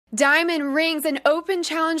Diamond rings, an open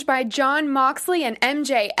challenge by Jon Moxley and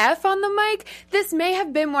MJF on the mic. This may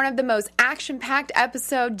have been one of the most action-packed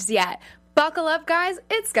episodes yet. Buckle up, guys.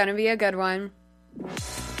 It's gonna be a good one.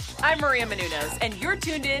 I'm Maria Menounos, and you're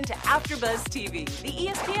tuned in to AfterBuzz TV, the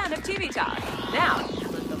ESPN of TV talk. Now,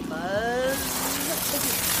 let the buzz.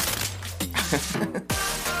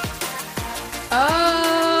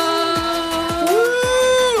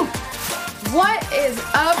 What is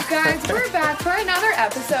up, guys? We're back for another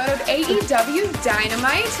episode of AEW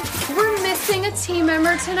Dynamite. We're missing a team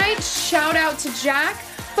member tonight. Shout out to Jack.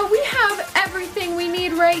 But we have everything we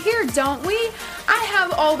need right here, don't we? I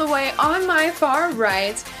have all the way on my far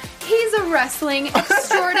right. He's a wrestling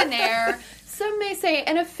extraordinaire. Some may say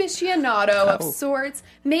an aficionado of sorts.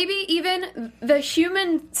 Maybe even the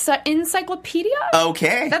human encyclopedia?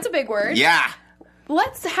 Okay. That's a big word. Yeah.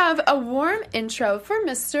 Let's have a warm intro for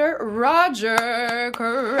Mr. Roger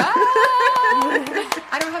Corral.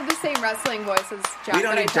 I don't have the same wrestling voice as Jack. We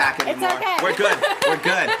don't need Jack anymore. It's okay. We're good. We're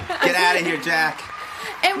good. Get out of here, Jack.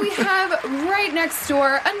 And we have right next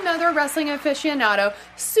door another wrestling aficionado,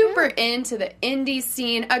 super into the indie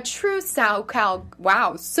scene, a true SoCal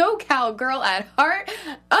girl at heart,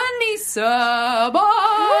 Anissa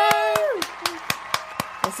Boy.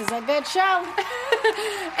 This is a good show.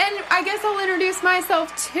 And I guess I'll introduce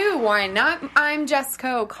myself too. Why not? I'm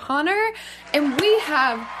Jessica O'Connor, and we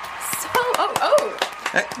have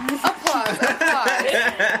applause.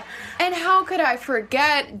 And how could I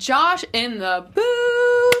forget Josh in the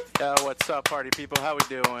booth? Yo, what's up, party people? How we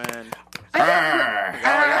doing?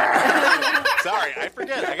 Sorry, I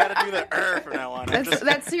forget. I gotta do the from now on.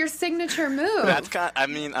 That's your signature move.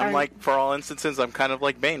 I'm like, for all instances, I'm kind of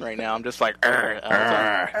like Bane right now. I'm just like,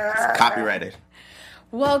 It's copyrighted.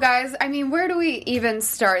 Well, guys, where do we even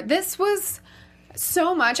start? This was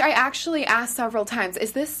so much. I actually asked several times,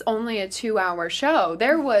 is this only a 2-hour show?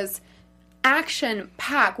 There was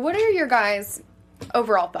action-packed. What are your guys'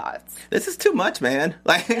 overall thoughts? This is too much, man.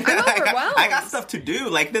 Like, I'm overwhelmed. I got stuff to do.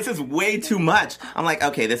 Like, this is way too much. I'm like,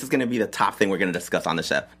 okay, this is going to be the top thing we're going to discuss on the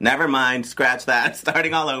show. Never mind. Scratch that.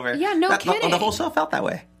 Starting all over. Yeah, no kidding. The whole show felt that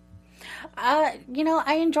way. I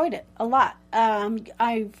enjoyed it a lot.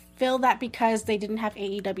 I feel that because they didn't have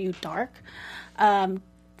AEW Dark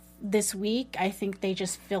this week, I think they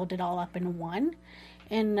just filled it all up in one.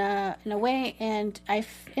 In a way, and I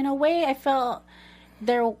felt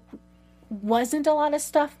there wasn't a lot of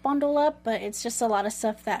stuff bundled up, but it's just a lot of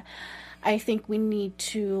stuff that I think we need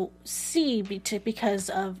to see because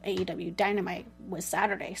of AEW Dynamite was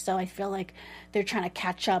Saturday. So I feel like they're trying to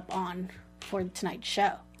catch up for tonight's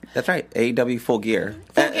show. That's right. AEW Full Gear.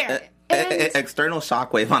 External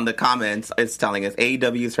Shockwave on the comments is telling us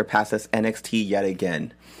AEW surpasses NXT yet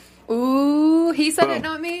again. Ooh, he said Boom. it,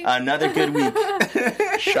 not me. Another good week.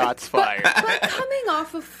 Shots fired. But coming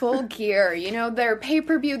off of Full Gear, their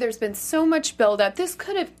pay-per-view, there's been so much build-up. This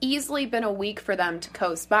could have easily been a week for them to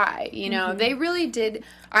coast by. They really did,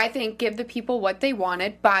 I think, give the people what they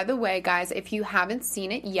wanted. By the way, guys, if you haven't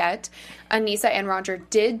seen it yet, Anissa and Roger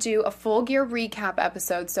did do a Full Gear recap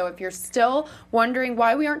episode. So if you're still wondering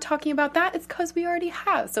why we aren't talking about that, it's because we already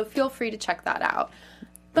have. So feel free to check that out.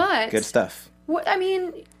 But Good stuff.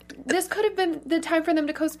 This could have been the time for them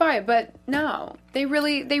to coast by, but no. They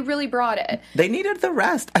really brought it. They needed the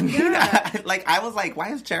rest. I was like, why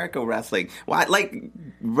is Jericho wrestling? Why,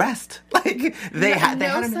 rest? They had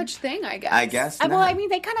no such thing, I guess. I guess. Well,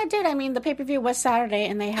 they kind of did. The pay-per-view was Saturday,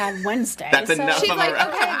 and they had Wednesday. That's enough. She's like,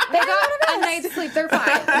 okay, they got a night's sleep. They're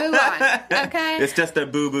fine. Move on. Okay? It's just a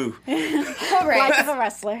boo-boo. All right. Life of a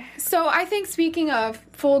wrestler. So I think speaking of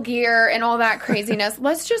Full Gear and all that craziness,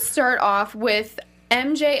 let's just start off with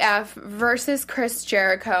MJF versus Chris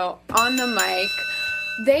Jericho on the mic.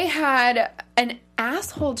 They had an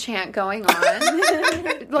asshole chant going on.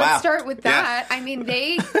 Let's start with that. Yeah.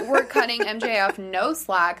 They were cutting MJF no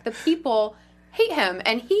slack. The people hate him,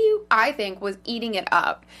 and he, I think, was eating it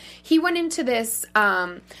up. He went into this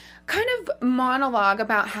kind of monologue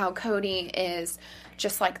about how Cody is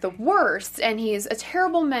just like the worst, and he's a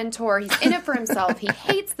terrible mentor. He's in it for himself. He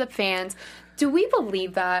hates the fans. Do we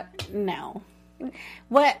believe that? No.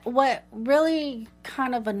 What really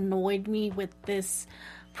kind of annoyed me with this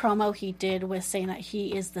promo he did was saying that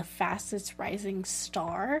he is the fastest rising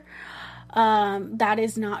star. That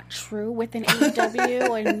is not true within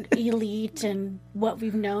AEW and Elite and what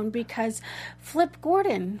we've known, because Flip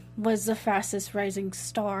Gordon was the fastest rising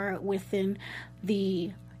star within the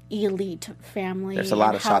Elite family. There's a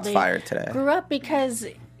lot of shots fired today. Grew up because,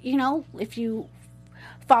 if you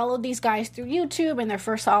followed these guys through YouTube and they're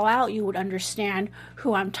first All Out, you would understand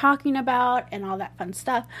who I'm talking about and all that fun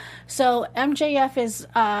stuff. So MJF is,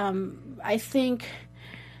 I think,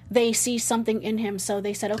 they see something in him, so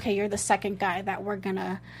they said, okay, you're the second guy that we're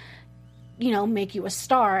gonna, make you a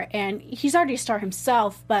star. And he's already a star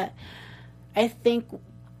himself, but I think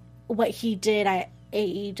what he did at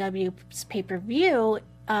AEW's pay-per-view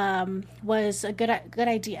was a good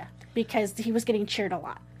idea, because he was getting cheered a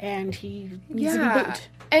lot, and he needs to be booed.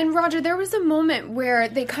 And Roger, there was a moment where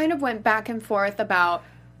they kind of went back and forth about,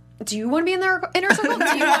 do you want to be in the inner circle?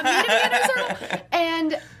 Do you want me to be in the inner circle?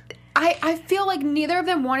 And I feel like neither of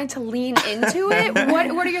them wanted to lean into it. What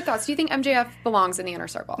are your thoughts? Do you think MJF belongs in the inner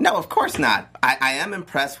circle? No, of course not. I am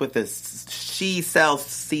impressed with this. She sells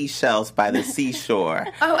seashells by the seashore.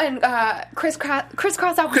 Oh, and crisscross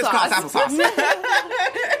applesauce. Crisscross applesauce.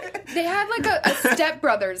 They had like a Step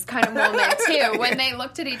Brothers kind of moment too, when they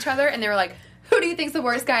looked at each other and they were like, who do you think's the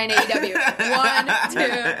worst guy in AEW? 1,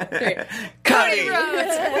 2, 3. Cody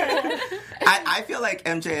Rhodes. I feel like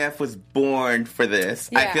MJF was born for this.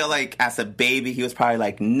 Yeah. I feel like as a baby, he was probably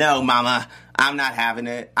like, no, mama, I'm not having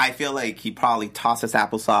it. I feel like he probably tosses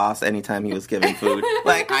applesauce anytime he was given food.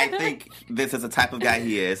 Like, I think this is the type of guy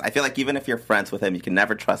he is. I feel like even if you're friends with him, you can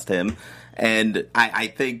never trust him. And I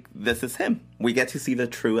think this is him. We get to see the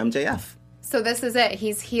true MJF. So this is it.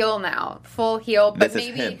 He's heel now. Full heel, but This is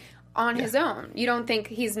him. maybe on his own. You don't think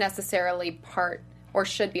he's necessarily part or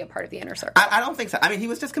should be a part of the inner circle? I don't think so. I mean, he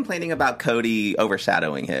was just complaining about Cody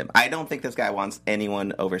overshadowing him. I don't think this guy wants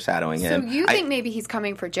anyone overshadowing him. So you think maybe he's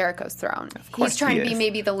coming for Jericho's throne? course He's trying he to be is.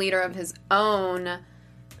 maybe the leader of his own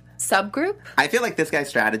subgroup? I feel like this guy's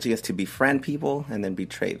strategy is to befriend people and then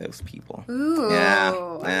betray those people. Ooh.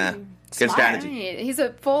 Yeah. Good strategy. Right. He's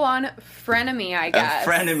a full-on frenemy, I guess. A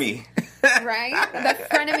frenemy. Right? The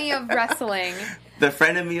frenemy of wrestling. The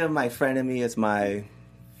frenemy of my frenemy is my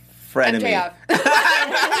frenemy. MJF.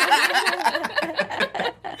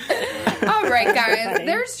 All right, guys.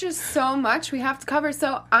 There's just so much we have to cover,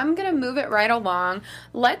 so I'm going to move it right along.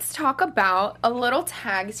 Let's talk about a little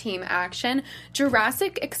tag team action.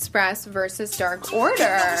 Jurassic Express versus Dark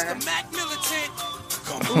Order.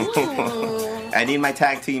 Ooh. I need my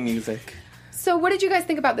tag team music. So what did you guys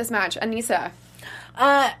think about this match, Anissa?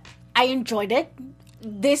 I enjoyed it.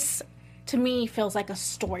 This, to me, feels like a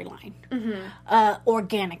storyline,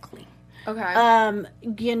 organically. Okay.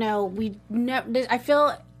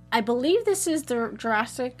 I believe this is the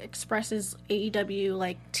Jurassic Express's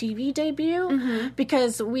AEW TV debut,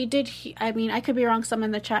 because we did. I could be wrong. Someone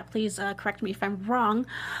in the chat, please correct me if I'm wrong.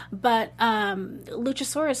 But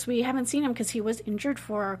Luchasaurus, we haven't seen him because he was injured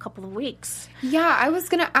for a couple of weeks. Yeah, I was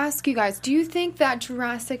going to ask you guys, do you think that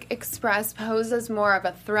Jurassic Express poses more of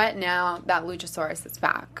a threat now that Luchasaurus is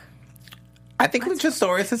back? I think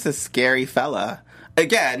Luchasaurus is a scary fella.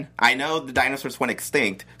 Again, I know the dinosaurs went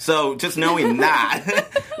extinct, so just knowing that,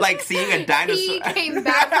 like seeing a dinosaur... He came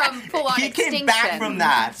back from full-on extinction. He came back from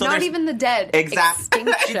that. So not even the dead.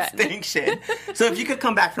 Extinction. So if you could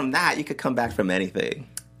come back from that, you could come back from anything.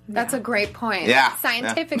 That's a great point. Yeah.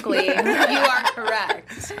 Scientifically, you are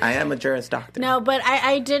correct. I am a Juris Doctor. No, but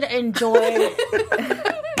I did enjoy...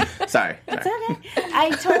 Sorry. It's okay.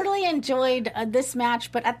 I totally enjoyed this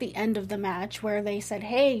match, but at the end of the match where they said,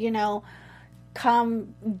 hey,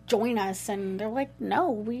 come join us, and they're like, no,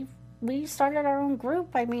 we started our own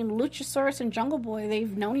group. I mean, Luchasaurus and Jungle Boy,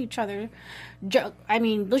 they've known each other.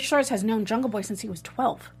 Luchasaurus has known Jungle Boy since he was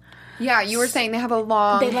 12. Yeah, you were saying they have a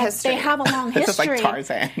long history. They have a long history. It's just like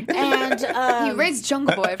Tarzan. And he raised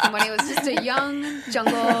Jungle Boy from when he was just a young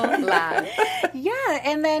jungle lad. Yeah,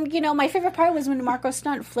 and then, my favorite part was when Marco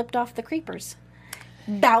Stunt flipped off the creepers.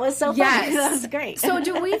 That was so funny. Yes. That was great. So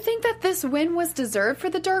do we think that this win was deserved for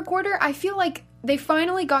the Dark Order? I feel like they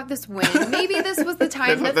finally got this win. Maybe this was the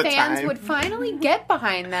time the fans would finally get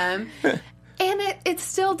behind them. And it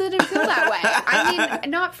still didn't feel that way. I mean,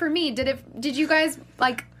 not for me. Did you guys,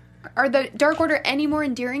 are the Dark Order any more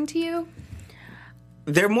endearing to you?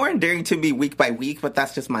 They're more endearing to me week by week, but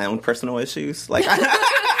that's just my own personal issues.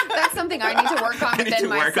 That's something I need to work on within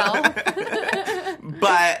myself.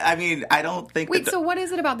 But, I don't think... Wait, so what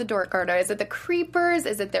is it about the Dark Order? Is it the creepers?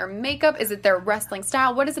 Is it their makeup? Is it their wrestling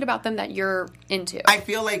style? What is it about them that you're into? I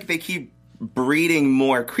feel like they keep breeding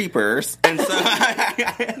more creepers, and so...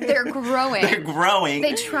 They're growing. They're growing.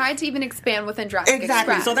 They tried to even expand within Jurassic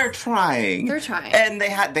Exactly, Express. so they're trying. And they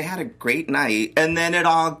had a great night, and then it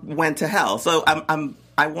all went to hell. So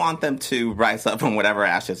I want them to rise up from whatever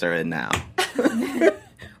ashes they're in now.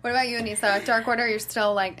 What about you, Anissa? Dark Order, you're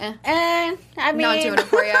still not doing it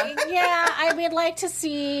for you? Yeah, I would like to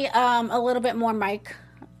see a little bit more mic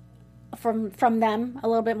from them, a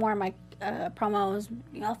little bit more mic promos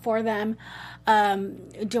for them.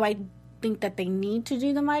 Do I think that they need to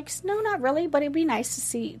do the mics? No, not really, but it'd be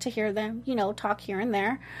nice to hear them, talk here and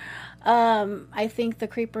there. I think the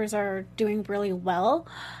Creepers are doing really well.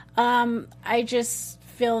 I just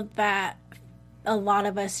feel that a lot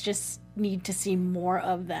of us just need to see more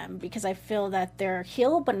of them because I feel that they're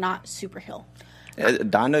heel, but not super heel.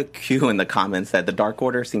 Donna Q in the comments said the Dark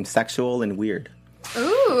Order seems sexual and weird.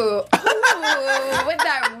 Ooh, with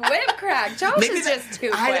that whip crack. Josh is just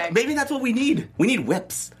too quick. Maybe that's what we need. We need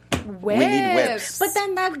whips. Whips. We need whips. But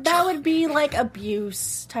then that would be like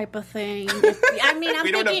abuse type of thing. I mean, I'm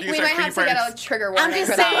thinking we might have to get a trigger warning.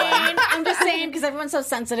 I'm just saying because everyone's so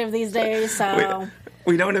sensitive these days. So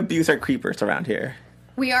we don't abuse our creepers around here.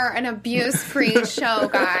 We are an abuse-free show,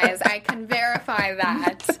 guys. I can verify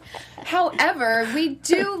that. However, we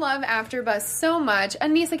do love AfterBuzz so much.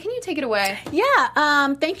 Anissa, can you take it away?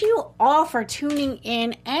 Yeah. Thank you all for tuning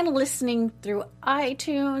in and listening through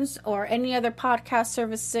iTunes or any other podcast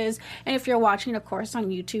services. And if you're watching, of course, on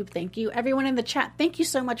YouTube, thank you. Everyone in the chat, thank you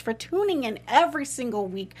so much for tuning in every single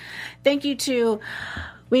week. Thank you to...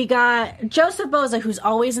 We got Joseph Boza, who's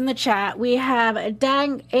always in the chat. We have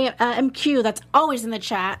Dang MQ, that's always in the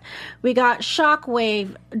chat. We got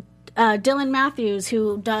Shockwave, Dylan Matthews,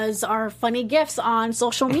 who does our funny GIFs on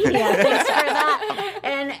social media. Thanks for that.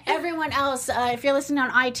 And everyone else, if you're listening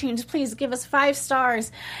on iTunes, please give us 5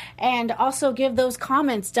 stars. And also give those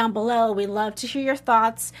comments down below. We love to hear your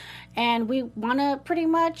thoughts. And we want to pretty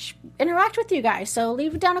much interact with you guys. So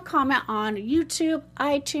leave down a comment on YouTube,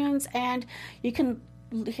 iTunes, and you can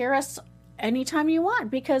hear us anytime you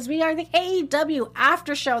want because we are the AEW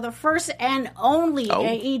After Show, the first and only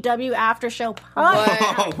AEW After Show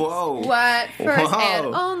podcast. Whoa. What? First and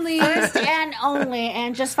only. First and only.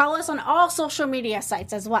 And just follow us on all social media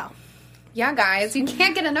sites as well. Yeah, guys, you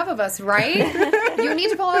can't get enough of us, right? You need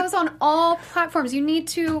to follow us on all platforms. You need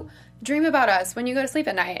to dream about us when you go to sleep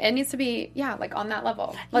at night. It needs to be, like on that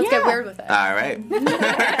level. Let's get weird with it. All right.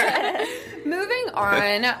 Moving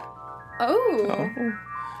on. Oh.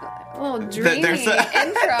 A little dreamy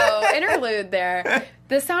interlude there.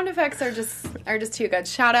 The sound effects are just too good.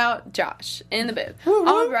 Shout out Josh in the booth.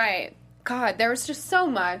 All right. God, there was just so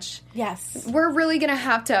much. Yes. We're really going to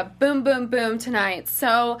have to boom, boom, boom tonight.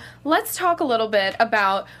 So let's talk a little bit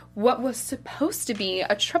about what was supposed to be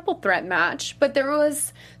a triple threat match, but there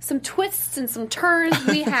was some twists and some turns.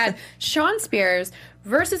 We had Shawn Spears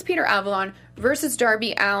versus Peter Avalon versus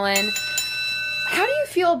Darby Allin. How do you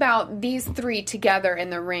feel about these three together in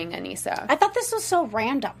the ring, Anissa? I thought this was so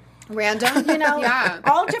random. Random? Yeah.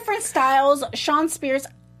 All different styles. Shawn Spears,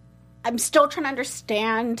 I'm still trying to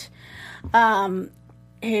understand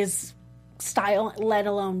his style, let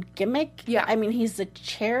alone gimmick. Yeah. I mean, he's the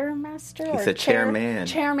chairmaster. He's a chairman.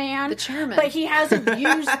 Chairman. The chairman. But he hasn't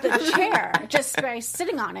used the chair just by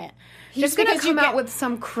sitting on it. He's going to come out with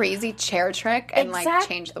some crazy chair trick and,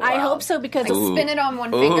 change the world. I hope so because... spin it on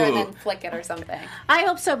one finger and then flick it or something. I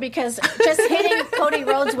hope so because just hitting Cody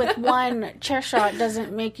Rhodes with one chair shot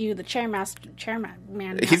doesn't make you the chairman.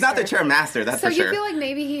 He's not the chairmaster, that's for sure. So you feel like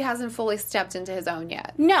maybe he hasn't fully stepped into his own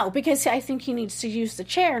yet? No, because I think he needs to use the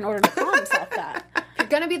chair in order to call himself that. If you're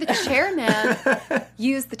going to be the chairman,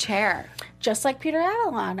 use the chair. Just like Peter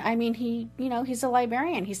Avalon. I mean, he's a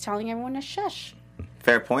librarian. He's telling everyone to shush.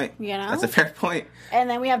 Fair point. That's a fair point. And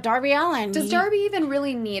then we have Darby Allin. Does Darby even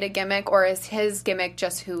really need a gimmick, or is his gimmick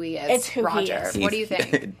just who he is? It's who Roger. he is. What do you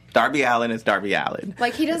think? Darby Allin is Darby Allin.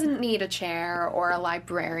 Like, he doesn't need a chair or a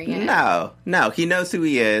librarian. No. He knows who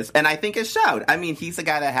he is, and I think it showed. I mean, he's the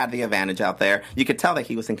guy that had the advantage out there. You could tell that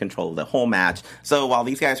he was in control of the whole match. So while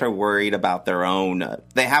these guys are worried about their own,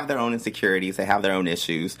 they have their own insecurities, they have their own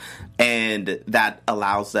issues, and that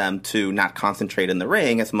allows them to not concentrate in the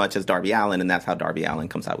ring as much as Darby Allin, and that's how Darby Allin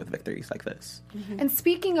comes out with victories like this. Mm-hmm. And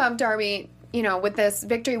speaking of Darby, with this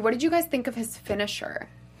victory, what did you guys think of his finisher?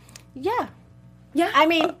 Yeah. I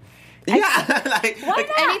mean... why not?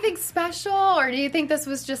 Anything special, or do you think this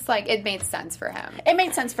was just it made sense for him? It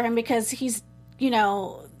made sense for him because he's,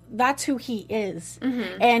 that's who he is.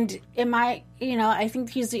 Mm-hmm. And I think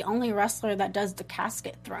he's the only wrestler that does the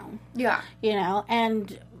casket throne. Yeah.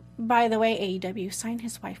 And by the way, AEW, sign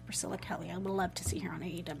his wife, Priscilla Kelly. I would love to see her on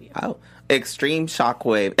AEW. Oh, Extreme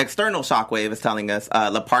Shockwave, External Shockwave is telling us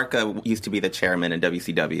La Parka used to be the chairman in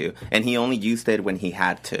WCW, and he only used it when he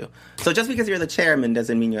had to. So just because you're the chairman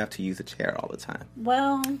doesn't mean you have to use a chair all the time.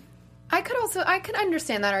 Well... I could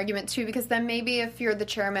understand that argument too, because then maybe if you're the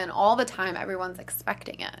chairman all the time, everyone's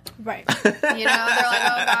expecting it. Right. They're like,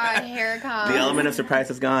 oh God, here it comes. The element of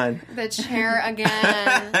surprise is gone. The chair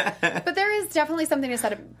again. But there is definitely something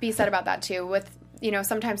to be said about that too. With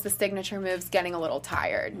sometimes the signature move's getting a little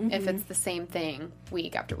tired if it's the same thing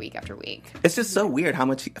week after week after week. It's just so weird how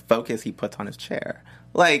much focus he puts on his chair.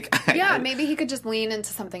 Like, Yeah, maybe he could just lean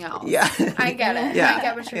into something else. Yeah. I get it. Yeah. I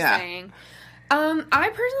get what you're Yeah. saying. I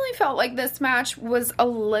personally felt like this match was a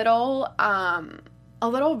little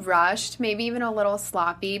rushed, maybe even a little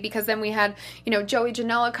sloppy, because then we had, Joey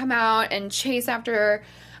Janela come out and chase after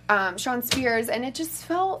Shawn Spears, and it just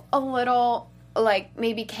felt a little like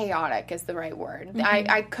maybe chaotic is the right word.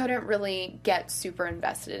 I couldn't really get super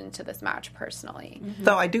invested into this match personally.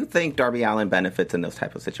 Though I do think Darby Allin benefits in those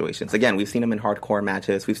type of situations. Again, we've seen him in hardcore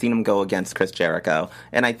matches. We've seen him go against Chris Jericho.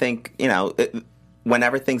 And I think,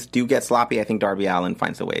 whenever things do get sloppy, I think Darby Allin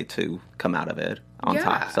finds a way to come out of it on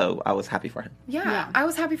top. So I was happy for him. Yeah, I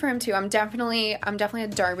was happy for him too. I'm definitely a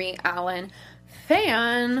Darby Allin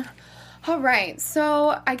fan. All right,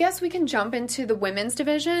 so I guess we can jump into the women's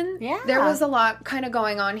division. Yeah. There was a lot kind of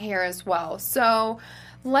going on here as well. So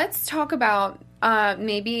let's talk about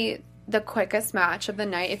maybe the quickest match of the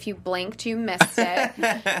night. If you blinked, you missed it,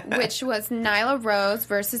 which was Nyla Rose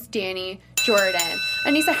versus Danny Jordan.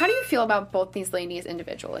 Anissa, how do you feel about both these ladies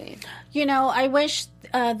individually? I wish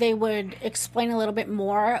they would explain a little bit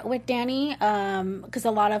more with Danny, because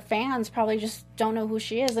a lot of fans probably just don't know who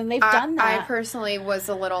she is, and they've done that. I personally was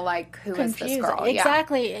a little like, who is this Confused. girl?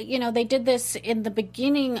 Exactly. They did this in the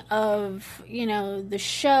beginning of, the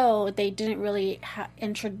show. They didn't really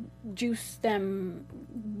introduce them.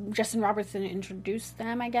 Justin Robertson introduced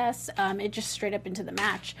them, I guess. It just straight up into the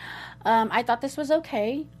match. I thought this was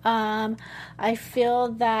okay. I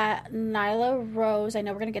feel that Nyla Rose, I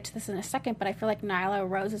know we're going to get to this in a second, but I feel like Nyla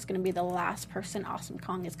Rose is going to be the last person Awesome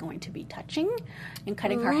Kong is going to be touching and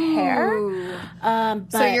cutting her hair.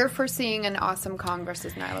 So you're foreseeing an Awesome Kong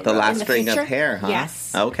versus Nyla The Rose. last the string future? of hair, huh?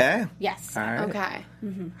 Yes. Okay. Yes. All right. Okay.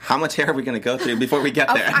 How much hair are we going to go through before we get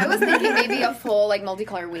there? I was thinking maybe a full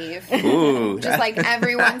multicolored weave. Ooh. Just like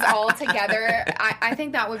everyone's all together. I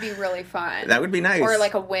think that would be really fun. That would be nice. Or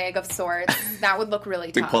like a wig of sorts. That would look really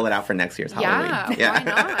We tough. pull it out for next year's Halloween. Yeah, why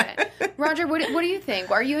not? Roger, what do you think?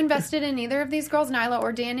 Are you invested in either of these girls, Nyla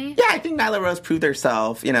or Danny? Yeah, I think Nyla Rose proved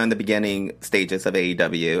herself, in the beginning stages of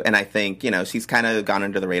AEW. And I think, she's kind of gone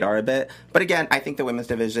under the radar a bit. But again, I think the women's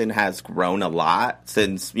division has grown a lot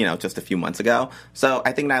since, just a few months ago. So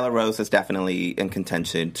I think Nyla Rose is definitely in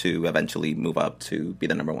contention to eventually move up to be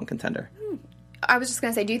the number one contender. I was just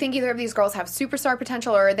going to say, do you think either of these girls have superstar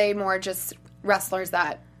potential, or are they more just wrestlers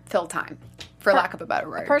that fill time, for lack of a better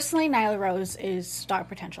word? Personally, Nyla Rose is star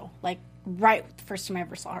potential. Like, right the first time I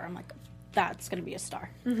ever saw her, I'm like, that's going to be a star.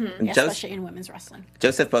 Mm-hmm. Especially in women's wrestling.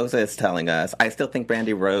 Joseph Boza is telling us, I still think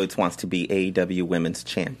Brandy Rhodes wants to be AEW Women's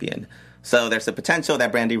Champion. So there's a potential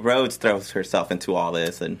that Brandy Rhodes throws herself into all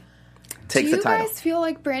this and takes the title. Do you guys feel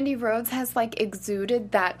like Brandy Rhodes has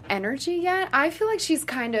exuded that energy yet? I feel like she's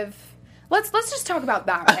kind of... Let's just talk about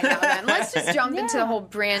that right now then. Let's just jump into the whole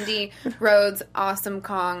Brandy Rhodes, Awesome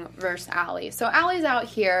Kong versus Allie. So Allie's out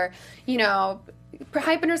here,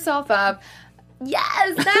 hyping herself up.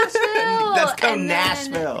 Yes, Nashville! Let's go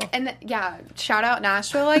Nashville! Shout out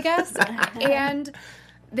Nashville, I guess. And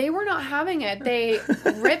they were not having it. They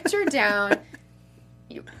ripped her down.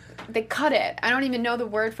 They cut it. I don't even know the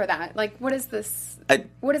word for that. What is this?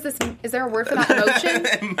 What is this? Is there a word for that? Emotion?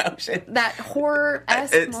 Emotion. That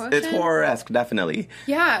horror-esque motion? It's horror-esque, definitely.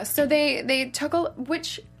 Yeah, so they took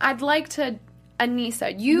which I'd like to...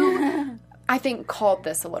 Anissa, you, I think, called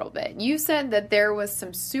this a little bit. You said that there was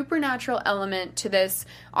some supernatural element to this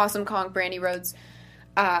Awesome Kong Brandy Rhodes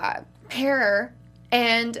pair.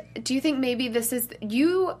 And do you think maybe this is...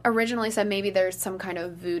 You originally said maybe there's some kind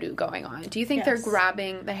of voodoo going on. Do you think they're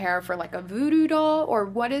grabbing the hair for a voodoo doll? Or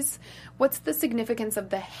what's the significance of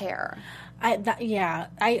the hair? I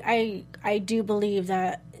do believe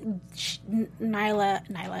that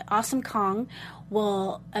Nyla, Awesome Kong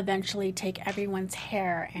will eventually take everyone's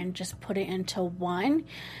hair and just put it into one.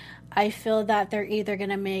 I feel that they're either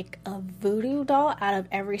going to make a voodoo doll out of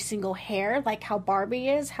every single hair, like how Barbie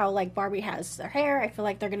is, how Barbie has their hair. I feel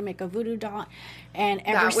like they're going to make a voodoo doll, and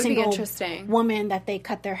every single woman that they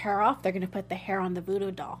cut their hair off, they're going to put the hair on the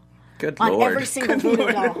voodoo doll. Good on Lord. Every single voodoo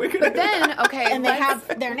doll. But then, okay. And they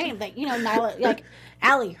have their name. Nyla,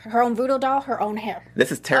 Allie, her own voodoo doll, her own hair.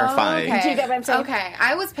 This is terrifying. Oh, okay. Do you get what I'm saying? Okay.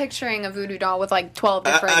 I was picturing a voodoo doll with 12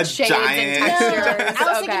 different shades giant. and textures. I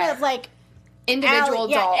was thinking of individual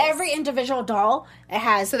dolls. Yeah, every individual doll it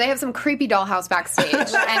has. So they have some creepy dollhouse backstage, and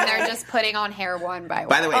they're just putting on hair one by one.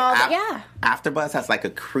 By the way, yeah. AfterBuzz has a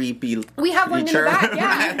creepy. We have one in the back,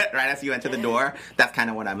 yeah. right as you enter the door. That's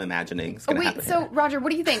kind of what I'm imagining is going to happen. So Roger,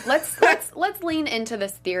 what do you think? Let's lean into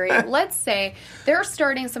this theory. Let's say they're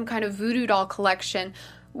starting some kind of voodoo doll collection.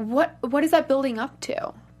 What is that building up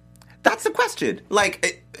to? That's the question.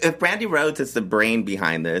 Like, if Brandy Rhodes is the brain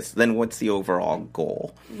behind this, then what's the overall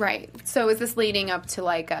goal? Right. So is this leading up to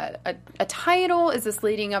like a title? Is this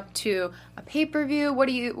leading up to a pay-per-view? What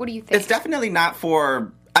do you think? It's definitely not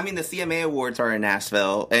for... I mean, the CMA Awards are in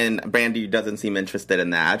Nashville, and Brandy doesn't seem interested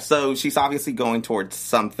in that. So she's obviously going towards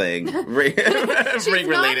something She's ring-related.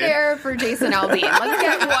 not there for Jason Aldean. Let's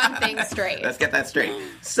get one thing straight. Let's get that straight.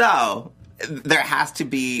 So... there has to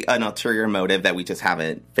be an ulterior motive that we just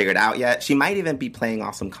haven't figured out yet. She might even be playing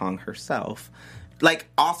Awesome Kong herself. Like,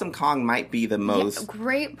 Awesome Kong might be the most...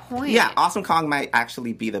 Great point. Yeah, Awesome Kong might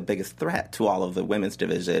actually be the biggest threat to all of the women's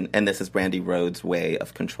division, and this is Brandy Rhodes' way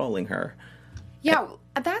of controlling her. Yeah,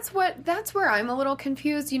 that's where I'm a little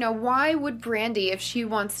confused. You know, why would Brandy, if she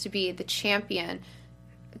wants to be the champion,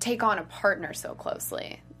 take on a partner so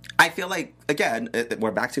closely? I feel like, again,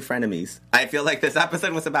 we're back to frenemies. I feel like this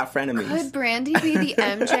episode was about frenemies. Could Brandy be the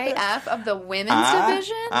MJF of the women's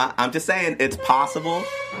division? I'm just saying, it's possible.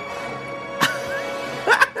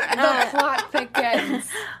 The plot thickens.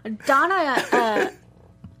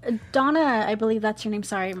 Donna, I believe that's your name.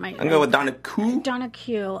 Sorry, I'm going with Donna Q. Donna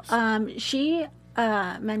Q. She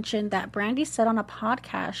mentioned that Brandy said on a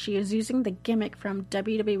podcast she is using the gimmick from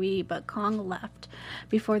WWE, but Kong left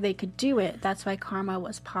before they could do it. That's why Karma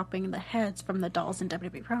was popping the heads from the dolls in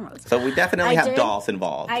WWE promos. So we definitely have dolls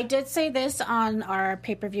involved. I did say this on our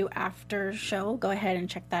pay-per-view after show. Go ahead and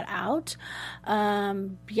check that out.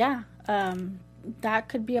 That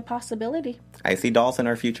could be a possibility. I see dolls in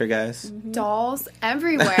our future, guys. Mm-hmm. Dolls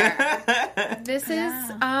everywhere. This is,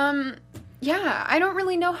 I don't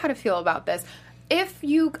really know how to feel about this.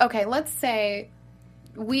 Let's say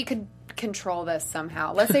we could control this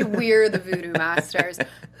somehow. Let's say we're the Voodoo Masters.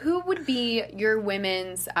 Who would be your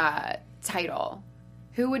women's title?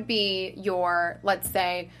 Who would be your, let's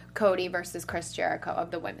say, Cody versus Chris Jericho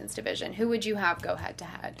of the women's division? Who would you have go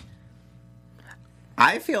head-to-head?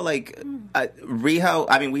 I feel like Riho,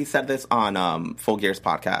 I mean, we said this on Full Gear's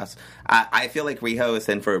podcast. I feel like Riho is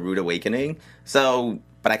in for a rude awakening. So,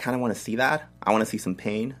 but I kind of want to see that. I want to see some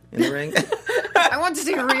pain in the ring. I want to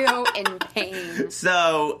see Riho in pain.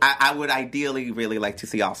 So, I would ideally really like to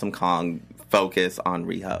see Awesome Kong focus on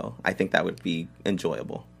Riho. I think that would be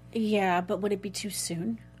enjoyable. Yeah, but would it be too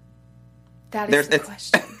soon? That is the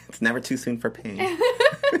question. It's never too soon for pain.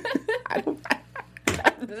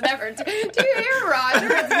 It's never do you hear, Roger?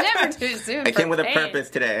 It's never too soon. I came with a purpose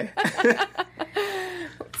today.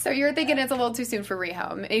 So you're thinking it's a little too soon for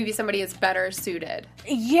Riho. Maybe somebody is better suited.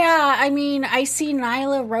 Yeah, I mean, I see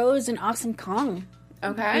Nyla Rose and Awesome Kong.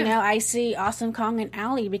 Okay. You know, I see Awesome Kong and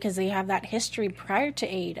Allie because they have that history prior to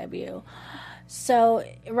AEW. So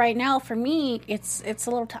right now, for me, it's a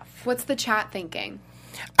little tough. What's the chat thinking?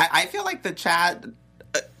 I feel like the chat...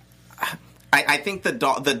 I think the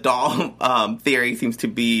doll theory seems to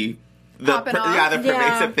be the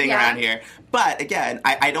pervasive thing around here. But again,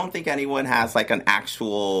 I don't think anyone has like an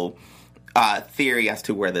actual theory as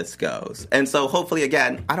to where this goes. And so hopefully,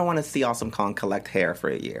 again, I don't want to see Awesome Kong collect hair for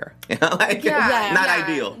a year. You know, not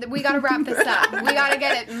ideal. We got to wrap this up. We got to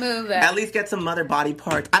get it moving. At least get some other body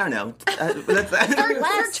parts. I don't know.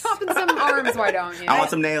 Start chopping some arms. Why don't you? I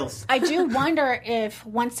want some nails. I do wonder if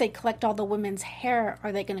once they collect all the women's hair,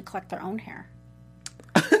 are they going to collect their own hair?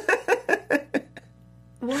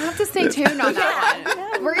 We'll have to stay tuned on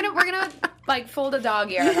that one. We're gonna like fold a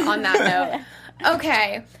dog ear on that note.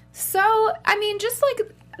 Okay, so I mean, just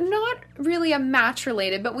like not really a match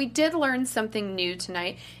related, but we did learn something new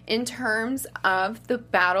tonight in terms of the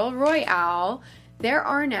Battle Royale. There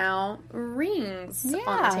are now rings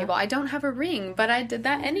on the table. I don't have a ring, but I did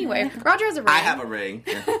that anyway. Roger has a ring. I have a ring.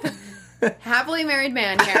 Happily married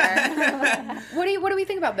man here. What do we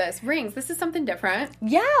think about this? Rings. This is something different.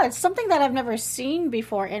 Yeah, it's something that I've never seen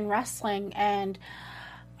before in wrestling, and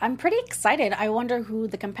I'm pretty excited. I wonder who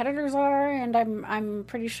the competitors are, and I'm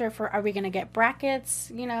pretty sure are we going to get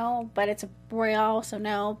brackets, you know, but it's a Royale, so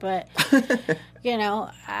no, but, you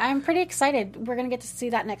know, I'm pretty excited. We're going to get to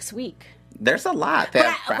see that next week. There's a lot.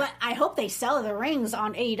 But I hope they sell the rings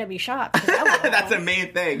on AEW Shop. That's the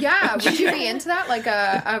main thing. Yeah, would you be into that? Like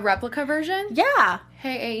a replica version? Yeah.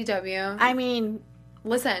 Hey, AEW. I mean...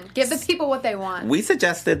 Listen, give the people what they want. We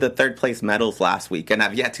suggested the third place medals last week, and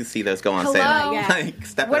I've yet to see those go on sale. Yeah.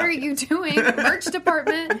 Like, what are you doing? Merch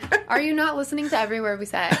department. Are you not listening to every word we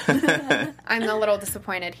say? I'm a little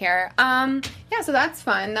disappointed here. So that's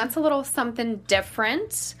fun. That's a little something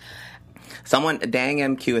different. Someone, Dang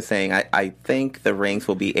MQ is saying, I think the rings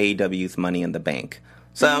will be AEW's Money in the Bank.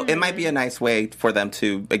 So it might be a nice way for them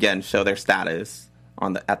to, again, show their status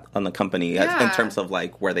on the company in terms of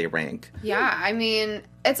like where they rank. Yeah, I mean,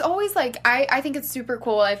 it's always like, I think it's super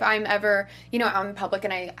cool if I'm ever, out in public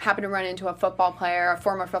and I happen to run into a football player, a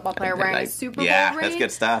former football player wearing a Super Bowl ring. That's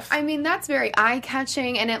good stuff. I mean, that's very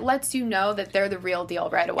eye-catching, and it lets you know that they're the real deal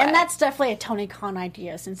right away. And that's definitely a Tony Khan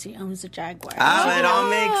idea since he owns the Jaguars. Oh, it all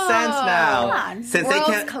makes sense now.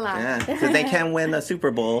 Come on. Since they can't win the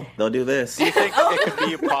Super Bowl, they'll do this. Do you think it could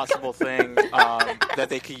be a possible thing that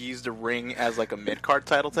they could use the ring as like a mid-card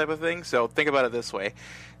title type of thing? So think about it this way.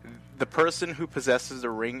 The person who possesses the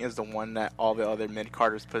ring is the one that all the other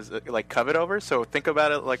mid-carders covet over. So think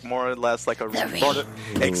about it like more or less like a like a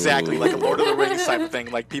Lord of the Rings type of thing.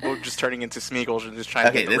 Like people just turning into Smeagol's and just trying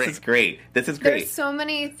to get the ring. This is great. There's so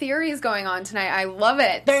many theories going on tonight. I love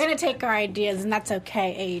it. They're going to take our ideas, and that's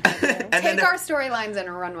okay, AEW. Take our storylines and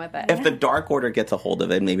run with it. If the Dark Order gets a hold of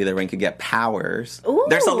it, maybe the ring could get powers. Ooh.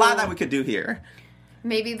 There's a lot that we could do here.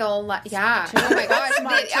 Maybe they'll yeah. Oh my gosh.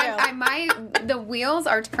 The wheels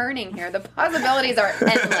are turning here. The possibilities are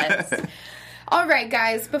endless. All right,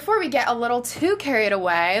 guys, before we get a little too carried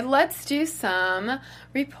away, let's do some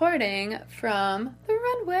reporting from the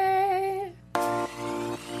runway.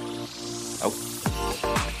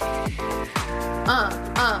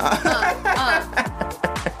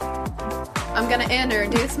 I'm going to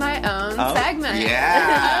introduce my own segment.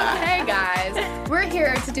 Yeah. Okay, guys. We're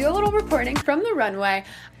here to do a little reporting from the runway.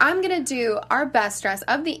 I'm going to do our best dress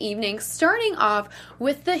of the evening, starting off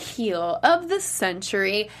with the heel of the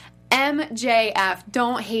century, MJF.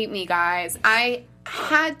 Don't hate me, guys. I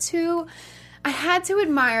had to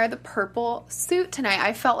admire the purple suit tonight.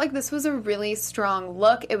 I felt like this was a really strong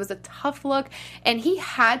look. It was a tough look, and he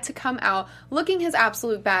had to come out looking his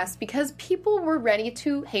absolute best because people were ready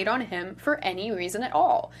to hate on him for any reason at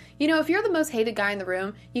all. If you're the most hated guy in the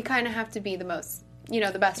room, you kind of have to be the most,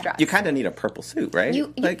 the best dressed. You kind of need a purple suit, right?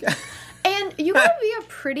 And you gotta be a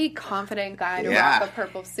pretty confident guy to rock a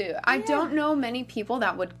purple suit. I don't know many people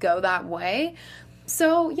that would go that way.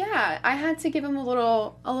 So yeah, I had to give him a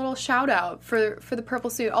little shout out for the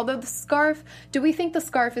purple suit. Although the scarf, do we think the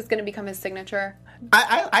scarf is going to become his signature?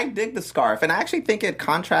 I dig the scarf, and I actually think it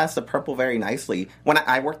contrasts the purple very nicely. When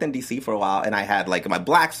I worked in DC for a while, and I had like my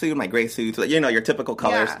black suit, my gray suits, your typical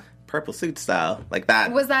colors. Yeah. Purple suit style, like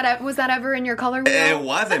that. Was that ever in your color wheel? It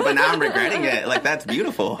wasn't, but now I'm regretting it. Like, that's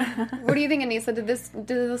beautiful. What do you think, Anissa? Did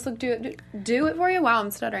this look do it for you? Wow,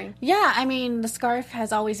 I'm stuttering. Yeah, I mean, the scarf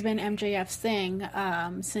has always been MJF's thing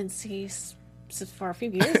since for a few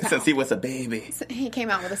years now. Since he was a baby. He came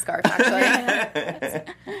out with a scarf, actually.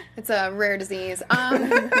 It's a rare disease.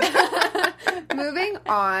 Moving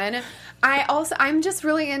on. I'm just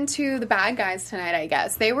really into the bad guys tonight, I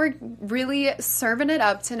guess. They were really serving it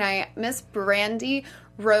up tonight. Miss Brandy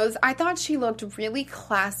Rose, I thought she looked really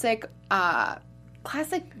classic bad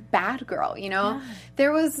girl, Yeah.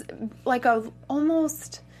 There was like a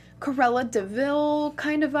almost Cruella de Vil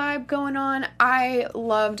kind of vibe going on. I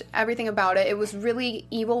loved everything about it. It was really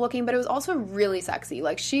evil looking, but it was also really sexy.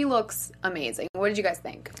 Like, she looks amazing. What did you guys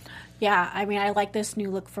think? Yeah, I mean, I like this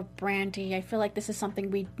new look for Brandy. I feel like this is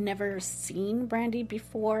something we'd never seen Brandy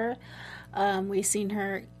before. We've seen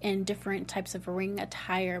her in different types of ring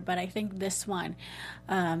attire, but I think this one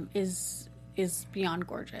is beyond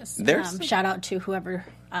gorgeous. Shout out to whoever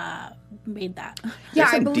made that. Yeah,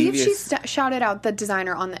 I believe she shouted out the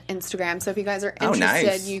designer on the Instagram. So if you guys are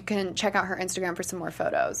interested, you can check out her Instagram for some more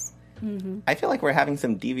photos. Mm-hmm. I feel like we're having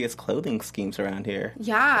some devious clothing schemes around here.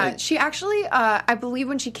 Yeah, she actually, I believe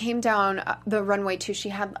when she came down the runway too, she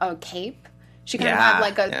had a cape. She kind of had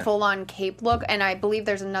like a full-on cape look, and I believe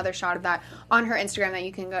there's another shot of that on her Instagram that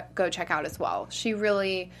you can go check out as well. She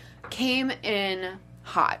really came in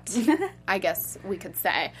hot, I guess we could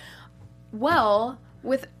say. Well,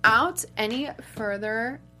 without any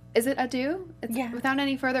further, is it ado? Without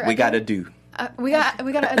any further ado. We gotta do. We gotta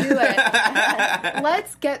do it.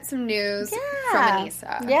 Let's get some news from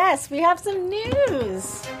Anissa. Yes, we have some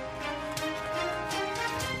news.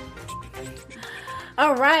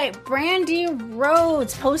 All right, Brandy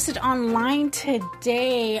Rhodes posted online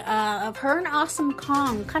today of her and Awesome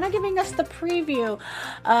Kong, kind of giving us the preview,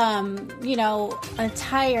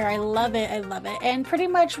 attire. I love it. And pretty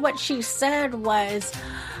much what she said was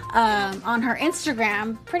on her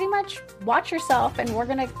Instagram, pretty much watch yourself and we're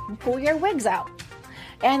going to pull your wigs out.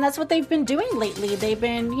 And that's what they've been doing lately. They've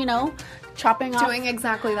been, chopping off. Doing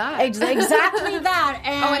exactly that. Exactly that.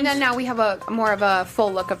 And then now we have more of a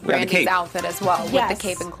full look of Brandy's outfit as well, with the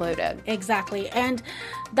cape included. Exactly. And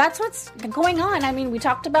that's what's going on. I mean, we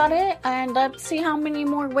talked about it, and let's see how many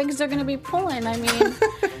more wigs they're going to be pulling. I mean,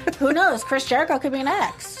 who knows? Chris Jericho could be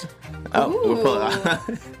next. That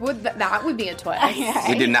would be a twist.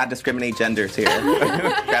 We do not discriminate genders here.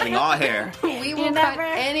 Grabbing all hair. We We will cut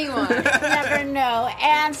anyone. You never know.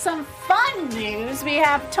 And some fun news. We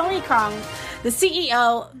have Tony Khan, the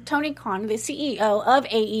CEO of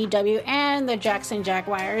AEW and the Jackson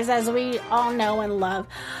Jaguars, as we all know and love.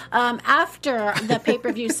 After the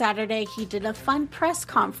pay-per-view Saturday, he did a fun press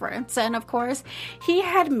conference. And, of course, he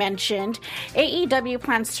had mentioned AEW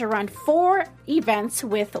plans to run 4 events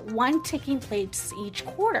with 1 taking place each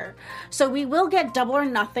quarter. So we will get Double or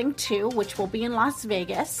Nothing 2, which will be in Las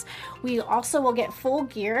Vegas. We also will get Full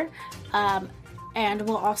Gear, and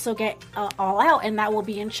we'll also get All Out, and that will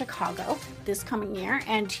be in Chicago this coming year.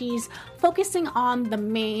 And he's focusing on the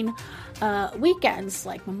main weekends,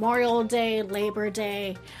 like Memorial Day, Labor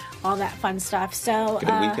Day, all that fun stuff. So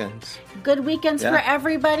good weekends for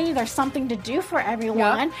everybody. There's something to do for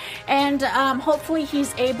everyone. And hopefully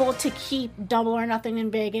he's able to keep Double or Nothing in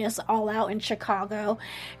Vegas, All Out in Chicago,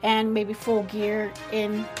 and maybe Full Gear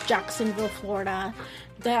in Jacksonville, Florida.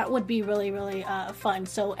 That would be really, really fun.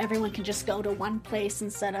 So everyone can just go to one place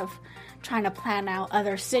instead of trying to plan out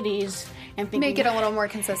other cities and thinking, make it a little more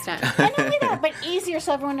consistent. And not only that, but easier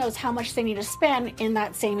so everyone knows how much they need to spend in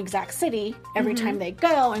that same exact city every time they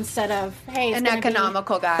go, instead of, hey, it's an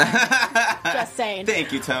economical guy. Just saying.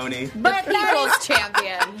 Thank you, Tony. But People's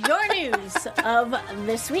champion. your news of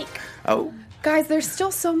this week. Oh. Guys, there's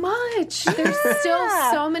still so much. There's still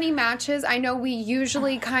so many matches. I know we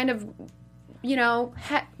usually kind of,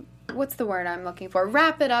 what's the word I'm looking for?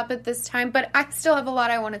 Wrap it up at this time, but I still have a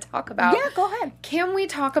lot I want to talk about. Yeah, go ahead. Can we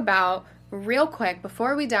talk about, real quick,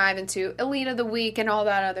 before we dive into Elite of the Week and all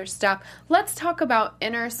that other stuff, let's talk about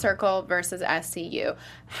Inner Circle versus SCU.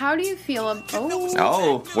 How do you feel?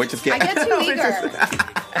 We're just getting... I get too eager.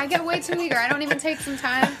 I get way too eager. I don't even take some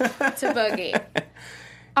time to boogie.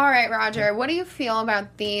 All right, Roger, what do you feel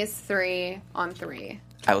about these 3-on-3?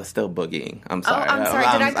 I was still boogieing. I'm sorry. Oh, I'm sorry.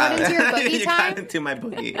 Did I cut into your boogie you time? got into my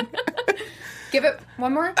boogie. Give it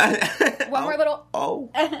one more. One more little.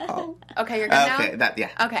 Okay, you're good now? Okay,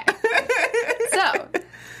 Okay. So,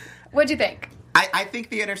 what'd you think? I think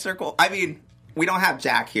the Inner Circle, we don't have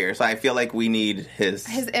Jack here, so I feel like we need his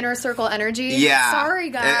Inner Circle energy. Yeah. Sorry,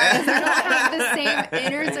 guys. I don't have the same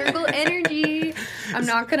Inner Circle energy. I'm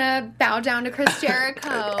not going to bow down to Chris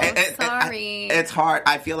Jericho. Sorry. It's hard.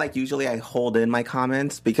 I feel like usually I hold in my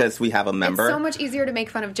comments because we have a member. It's so much easier to make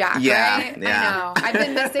fun of Jack, right? Yeah. I know. I've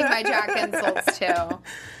been missing my Jack insults, too.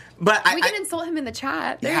 But we can insult him in the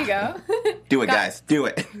chat. There you go. Do it, guys. Do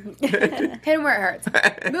it. Hit him where it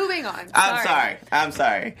hurts. Moving on. I'm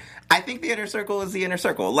sorry. I think the Inner Circle is the Inner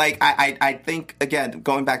Circle. Like, I think, again,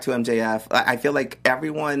 going back to MJF, I feel like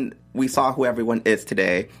we saw who everyone is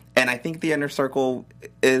today. And I think the Inner Circle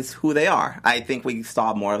is who they are. I think we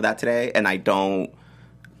saw more of that today. And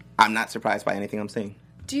I'm not surprised by anything I'm seeing.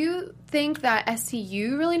 Do you think that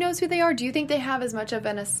SCU really knows who they are? Do you think they have as much of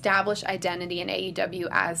an established identity in AEW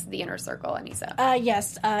as the Inner Circle, Anissa?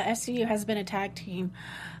 Yes. SCU has been a tag team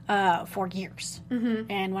for years. Mm-hmm.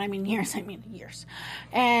 And when I mean years, I mean years.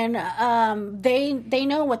 And they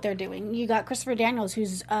know what they're doing. You got Christopher Daniels,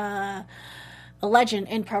 who's a legend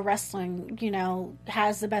in pro wrestling,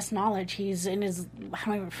 has the best knowledge. He's in his...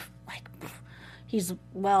 He's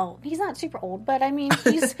not super old, but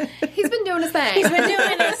he's been doing his thing. He's been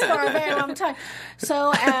doing this for a very long time.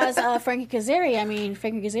 So as Frankie Kazarian,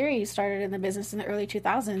 Frankie Kazarian started in the business in the early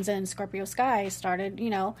 2000s, and Scorpio Sky started,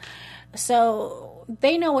 so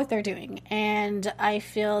they know what they're doing. And I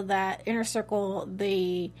feel that Inner Circle,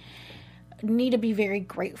 they need to be very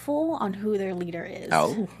grateful on who their leader is.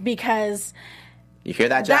 Oh. Because you hear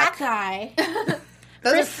that, Jack? That guy...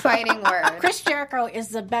 Those are fighting words. Chris Jericho is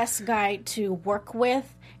the best guy to work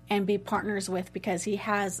with and be partners with because he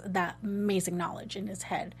has that amazing knowledge in his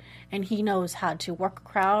head and he knows how to work a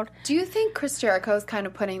crowd. Do you think Chris Jericho is kind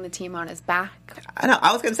of putting the team on his back? I know.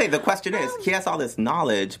 I was going to say, the question is, he has all this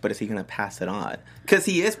knowledge, but is he going to pass it on? Because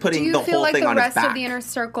he is putting the whole thing on his back. Do you feel like the rest of the Inner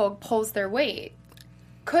Circle pulls their weight?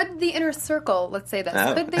 Could the Inner Circle, let's say this,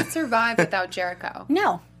 could they survive without Jericho?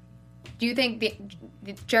 No. Do you think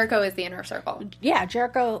Jericho is the Inner Circle? Yeah,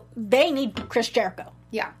 Jericho. They need Chris Jericho.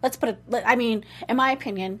 Yeah. Let's put it... in my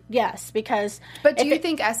opinion, yes, because... But do you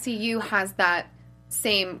think SCU has that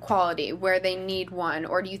same quality where they need one,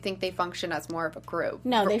 or do you think they function as more of a group?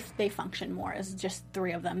 No, they function more as just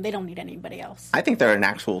 3 of them. They don't need anybody else. I think they're an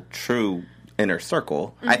actual true Inner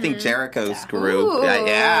Circle. Mm-hmm. I think Jericho's group... Ooh.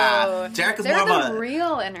 Jericho's they're more of the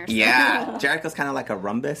real Inner Circle. Yeah. Jericho's kind of like a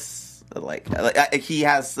rhombus. Like he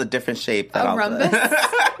has a different shape. A rhombus? I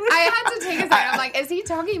had to take a second. I'm like, is he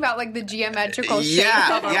talking about like the geometrical shape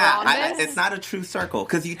of a rhombus? It's not a true circle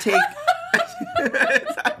because you take.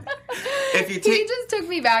 He just took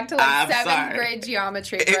me back to like 7th grade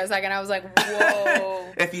geometry for a second. I was like,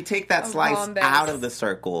 whoa. if you take that slice Columbus. out of the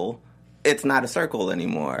circle, it's not a circle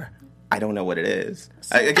anymore. I don't know what it is.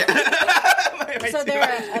 So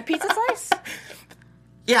they're a pizza slice?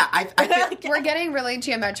 Yeah, I think... We're getting really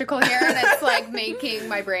geometrical here, and it's like making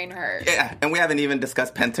my brain hurt. Yeah, and we haven't even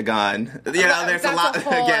discussed Pentagon. You know, there's That's a lot a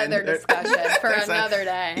whole again. other discussion for There's another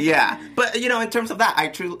day. Yeah, but you know, in terms of that, I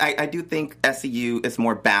do think SCU is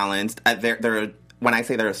more balanced. They're when I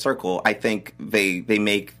say they're a circle, I think they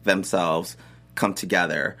make themselves come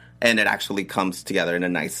together, and it actually comes together in a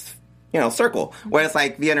nice, you know, circle. Whereas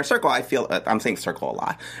like the inner circle, I feel I'm saying circle a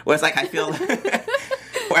lot. Whereas like I feel.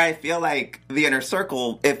 Where I feel like the inner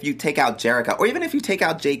circle, if you take out Jericho, or even if you take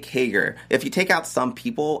out Jake Hager, if you take out some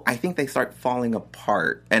people, I think they start falling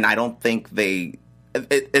apart. And I don't think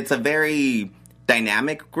it's a very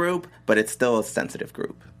dynamic group, but it's still a sensitive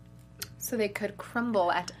group. So they could crumble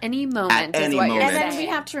at any moment, At any is what you're moment. And then saying. we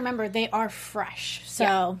have to remember they are fresh.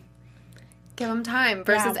 So Give them time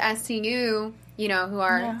versus Yeah. SCU, you know, who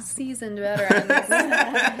are Yeah. seasoned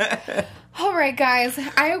veterans. All right, guys.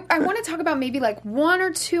 I want to talk about maybe like one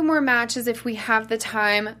or two more matches if we have the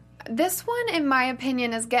time. This one, in my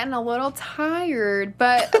opinion, is getting a little tired,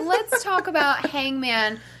 but let's talk about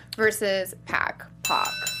Hangman versus Pac.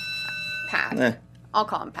 Eh. I'll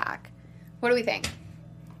call him Pac. What do we think?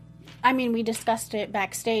 I mean, we discussed it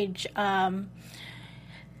backstage.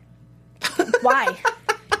 Why?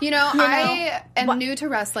 You know, I am new to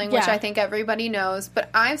wrestling, which Yeah. I think everybody knows, but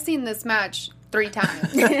I've seen this match 3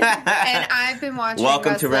 times. And I've been watching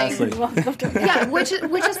Welcome to wrestling. Welcome to Yeah, which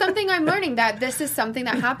is something I'm learning, that this is something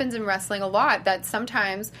that happens in wrestling a lot, that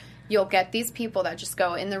sometimes you'll get these people that just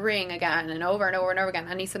go in the ring again and over and over and over again.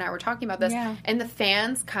 Anissa and I were talking about this, Yeah. and the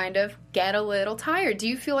fans kind of get a little tired. Do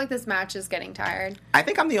you feel like this match is getting tired? I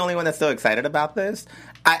think I'm the only one that's still excited about this.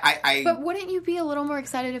 But wouldn't you be a little more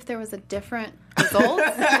excited if there was a different result?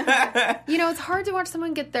 You know, it's hard to watch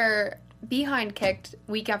someone get their behind kicked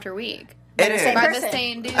week after week. It is. By person. the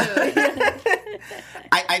same dude.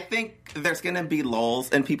 I think there's going to be lulls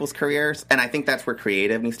in people's careers, and I think that's where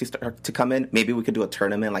creative needs to start to come in. Maybe we could do a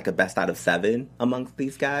tournament, like a best out of 7 amongst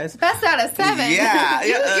these guys. Best out of 7. Yeah,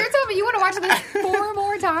 You're yeah. telling me you want to watch this 4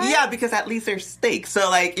 more times? Yeah, because at least there's stakes. So,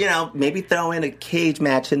 like, you know, maybe throw in a cage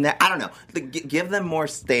match in there. I don't know. Give them more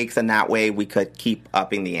stakes, and that way we could keep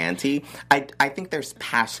upping the ante. I think there's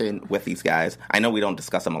passion with these guys. I know we don't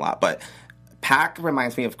discuss them a lot, but Pac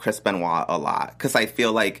reminds me of Chris Benoit a lot because I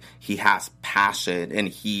feel like he has passion and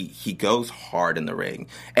he goes hard in the ring.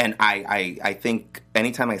 And I think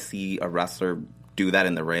anytime I see a wrestler do that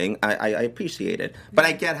in the ring, I appreciate it. But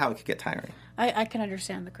I get how it could get tiring. I can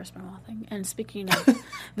understand the Chris Benoit thing. And speaking of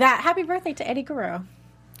that, happy birthday to Eddie Guerrero.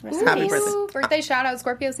 Rest in Happy peace. birthday. Ooh, birthday shout out,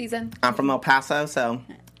 Scorpio season. I'm from El Paso, so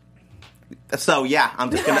yeah,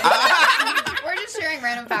 I'm just gonna We're just sharing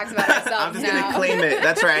random facts about ourselves I'm just now. gonna claim it.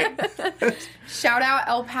 That's right. Shout out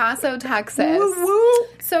El Paso, Texas.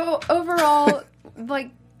 So overall,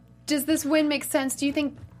 like, does this win make sense? Do you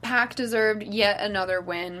think Pac deserved yet another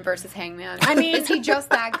win versus Hangman? I mean, is he just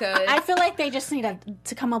that good? I feel like they just need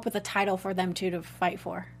to come up with a title for them two to fight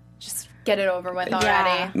for. just get it over with already.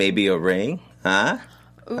 Yeah. Maybe a ring, huh?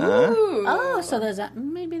 Ooh. Oh, so there's that.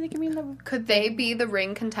 Maybe they can be the. Could they be the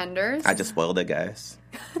ring contenders? I just spoiled it, guys.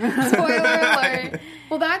 Spoiler alert.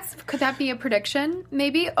 Well, could that be a prediction?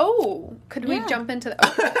 Maybe. Oh, could we Yeah. jump into the?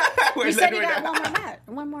 Oh, You said you got one more match.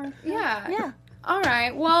 One more. yeah. Yeah. All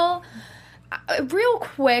right. Well, real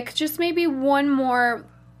quick, just maybe one more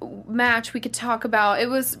match we could talk about. It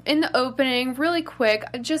was in the opening, really quick.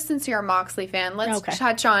 Just since you're a Moxley fan, let's Okay.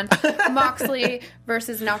 touch on Moxley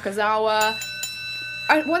versus Nakazawa.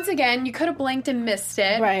 Once again, you could have blinked and missed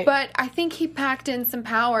it, Right. but I think he packed in some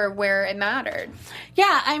power where it mattered.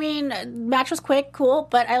 Yeah, I mean, match was quick, cool,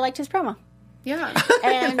 but I liked his promo. Yeah.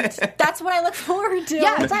 And that's what I look forward to. all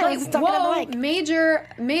Yeah, the time. like, He's talking on whoa, the mic.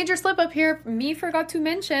 major slip up here. Me forgot to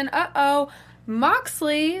mention,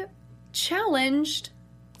 Moxley challenged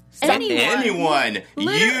anyone.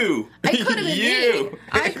 You. I could have been You. me.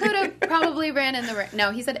 I could have probably ran in the ring.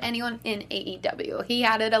 No, he said anyone in AEW. He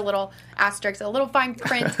added a little asterisk, a little fine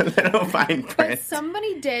print. Little fine But print.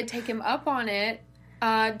 somebody did take him up on it.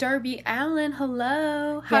 Darby Allin,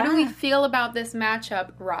 hello. How do we Yeah. feel about this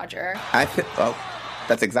matchup, Roger? I feel,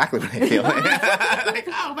 that's exactly what I feel. Like,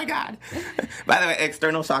 oh my god. By the way,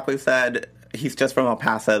 External Shockwave said he's just from El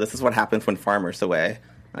Paso. This is what happens when farmers away.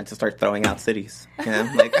 I just start throwing out cities. You know?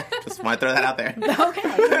 Like, just want to throw that out there.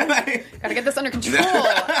 Okay. Gotta get this under control.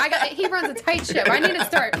 He runs a tight ship. I need to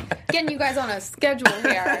start getting you guys on a schedule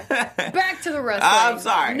here. Back to the wrestling. I'm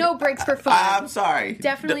sorry. No breaks for fun. I'm sorry.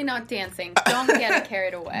 Definitely not dancing. Don't get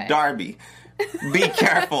carried away. Darby. Be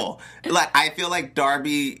careful. Like, I feel like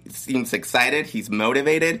Darby seems excited. He's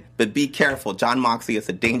motivated, but be careful. Jon Moxley is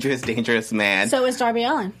a dangerous, dangerous man. So is Darby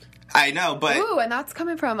Allin. I know, but Ooh, and that's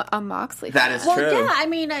coming from a Moxley that fan. is Well, true. yeah, I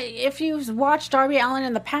mean, if you've watched Darby Allin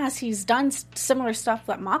in the past, he's done similar stuff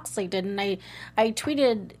that Moxley did. And I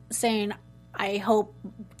tweeted saying, I hope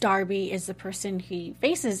Darby is the person he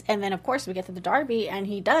faces. And then, of course, we get to the Darby, and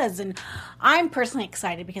he does. And I'm personally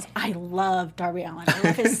excited because I love Darby Allin. I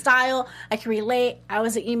love his style. I can relate. I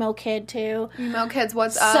was an emo kid, too. Emo kids,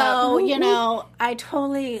 what's up? So, you know, I'm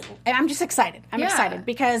just excited. I'm Yeah. excited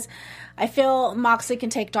because I feel Moxley can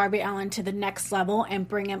take Darby Allin to the next level and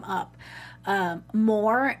bring him up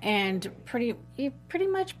more and pretty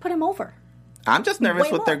much put him over. I'm just nervous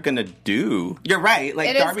Way what more. they're gonna do. You're right. Like,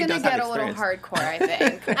 It is Darby going to does have get a little experience. hardcore, I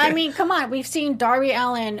think. I mean, come on. We've seen Darby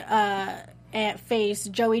Allin face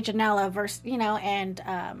Joey Janela versus, and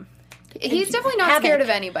He's definitely not Havoc, scared of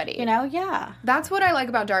anybody. yeah. That's what I like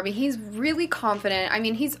about Darby. He's really confident. I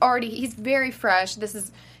mean, he's very fresh.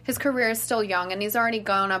 His career is still young, and he's already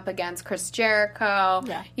gone up against Chris Jericho.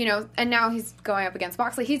 Yeah. And now he's going up against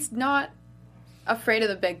Moxley. He's not afraid of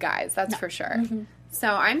the big guys, that's for sure. Mm-hmm. So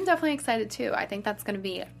I'm definitely excited too. I think that's going to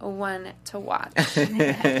be one to watch.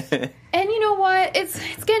 And you know what? It's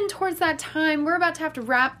getting towards that time. We're about to have to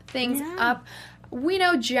wrap things up. We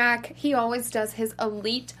know Jack, he always does his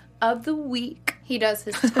Elite of the Week. He does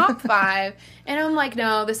his top 5. And I'm like,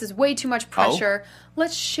 no, this is way too much pressure.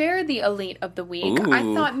 Let's share the Elite of the Week. Ooh. I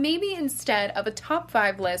thought maybe instead of a top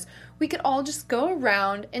 5 list, we could all just go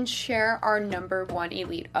around and share our number 1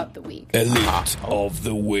 Elite of the Week. Elite of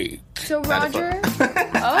the Week. So, Roger,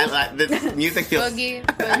 I like this music feels. boogie,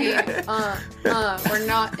 we're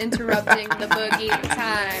not interrupting the boogie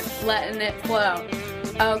time, letting it flow.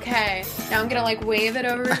 Okay, now I'm gonna wave it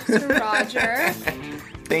over to Roger.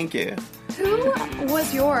 Thank you. Who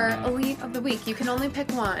was your Elite of the Week? You can only pick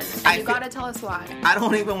one, and I you thi- gotta tell us why. I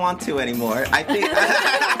don't even want to anymore. I think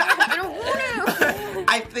I don't want to.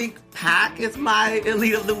 I think Pac is my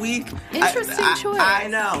Elite of the Week. Interesting choice. I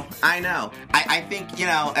know. I think,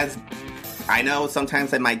 as I know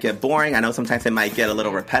sometimes it might get boring. I know sometimes it might get a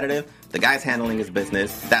little repetitive. The guy's handling his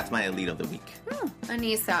business. That's my Elite of the Week.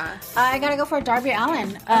 Anissa. I gotta go for Darby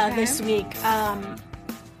Allin this week. I'm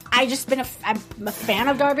a fan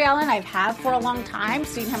of Darby Allin. I've had for a long time.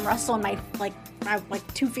 Seen him wrestle in my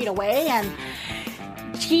like 2 feet away, and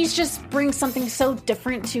he's just brings something so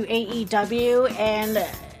different to AEW. And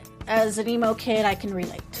as an emo kid, I can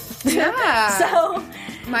relate. Yeah. So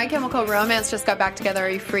My Chemical Romance just got back together. Are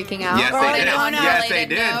you freaking out? Yes, Or they did. on a Yes, they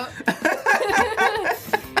related note?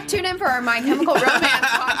 Tune in for our My Chemical Romance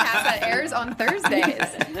podcast that airs on Thursdays.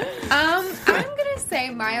 I'm gonna say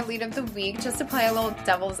my Elite of the Week, just to play a little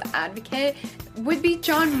devil's advocate, would be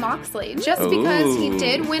Jon Moxley. Just because he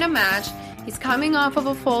did win a match. He's coming off of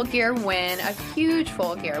a Full Gear win, a huge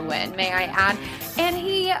Full Gear win, may I add. And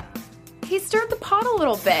he stirred the pot a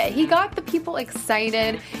little bit. He got the people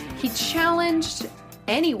excited. He challenged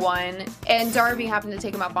anyone, and Darby happened to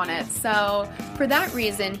take him up on it. So, for that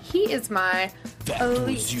reason, he is my That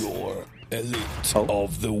Elite. was your Elite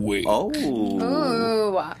of the Week. Oh.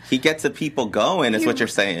 Ooh. He gets the people going, is what you're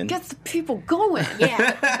saying. Gets the people going.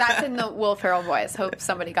 Yeah. That's in the Will Ferrell voice. Hope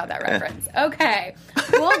somebody got that reference. Okay.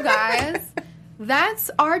 Well, guys, that's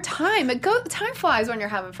our time. Time flies when you're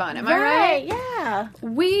having fun. Am I right? Yeah.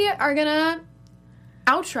 We are going to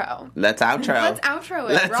outro. Let's outro. Let's outro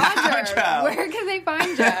it. Let's Roger, outro. where can they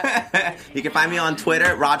find you? You can find me on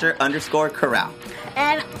Twitter, Roger_Corral.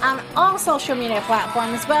 And on all social media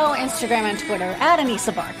platforms, well, Instagram and Twitter, at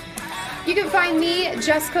Anissa Barr. You can find me,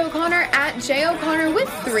 Jessica O'Connor, at JO'Connor with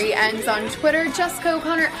 3 N's on Twitter, Jessica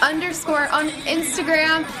O'Connor _ on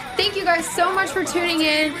Instagram. Thank you guys so much for tuning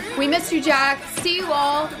in. We miss you, Jack. See you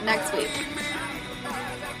all next week.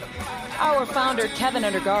 Our founder, Kevin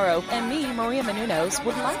Undergaro, and me, Maria Menounos,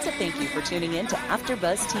 would like to thank you for tuning in to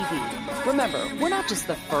AfterBuzz TV. Remember, we're not just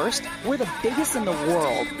the first, we're the biggest in the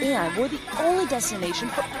world, and we're the only destination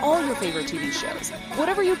for all your favorite TV shows.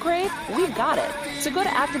 Whatever you crave, we've got it. So go to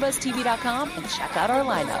AfterBuzzTV.com and check out our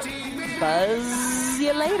lineup. Buzz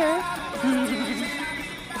you later.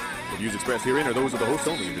 The views expressed herein are those of the hosts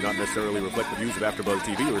only and do not necessarily reflect the views of AfterBuzz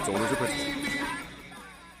TV or its owners or principals.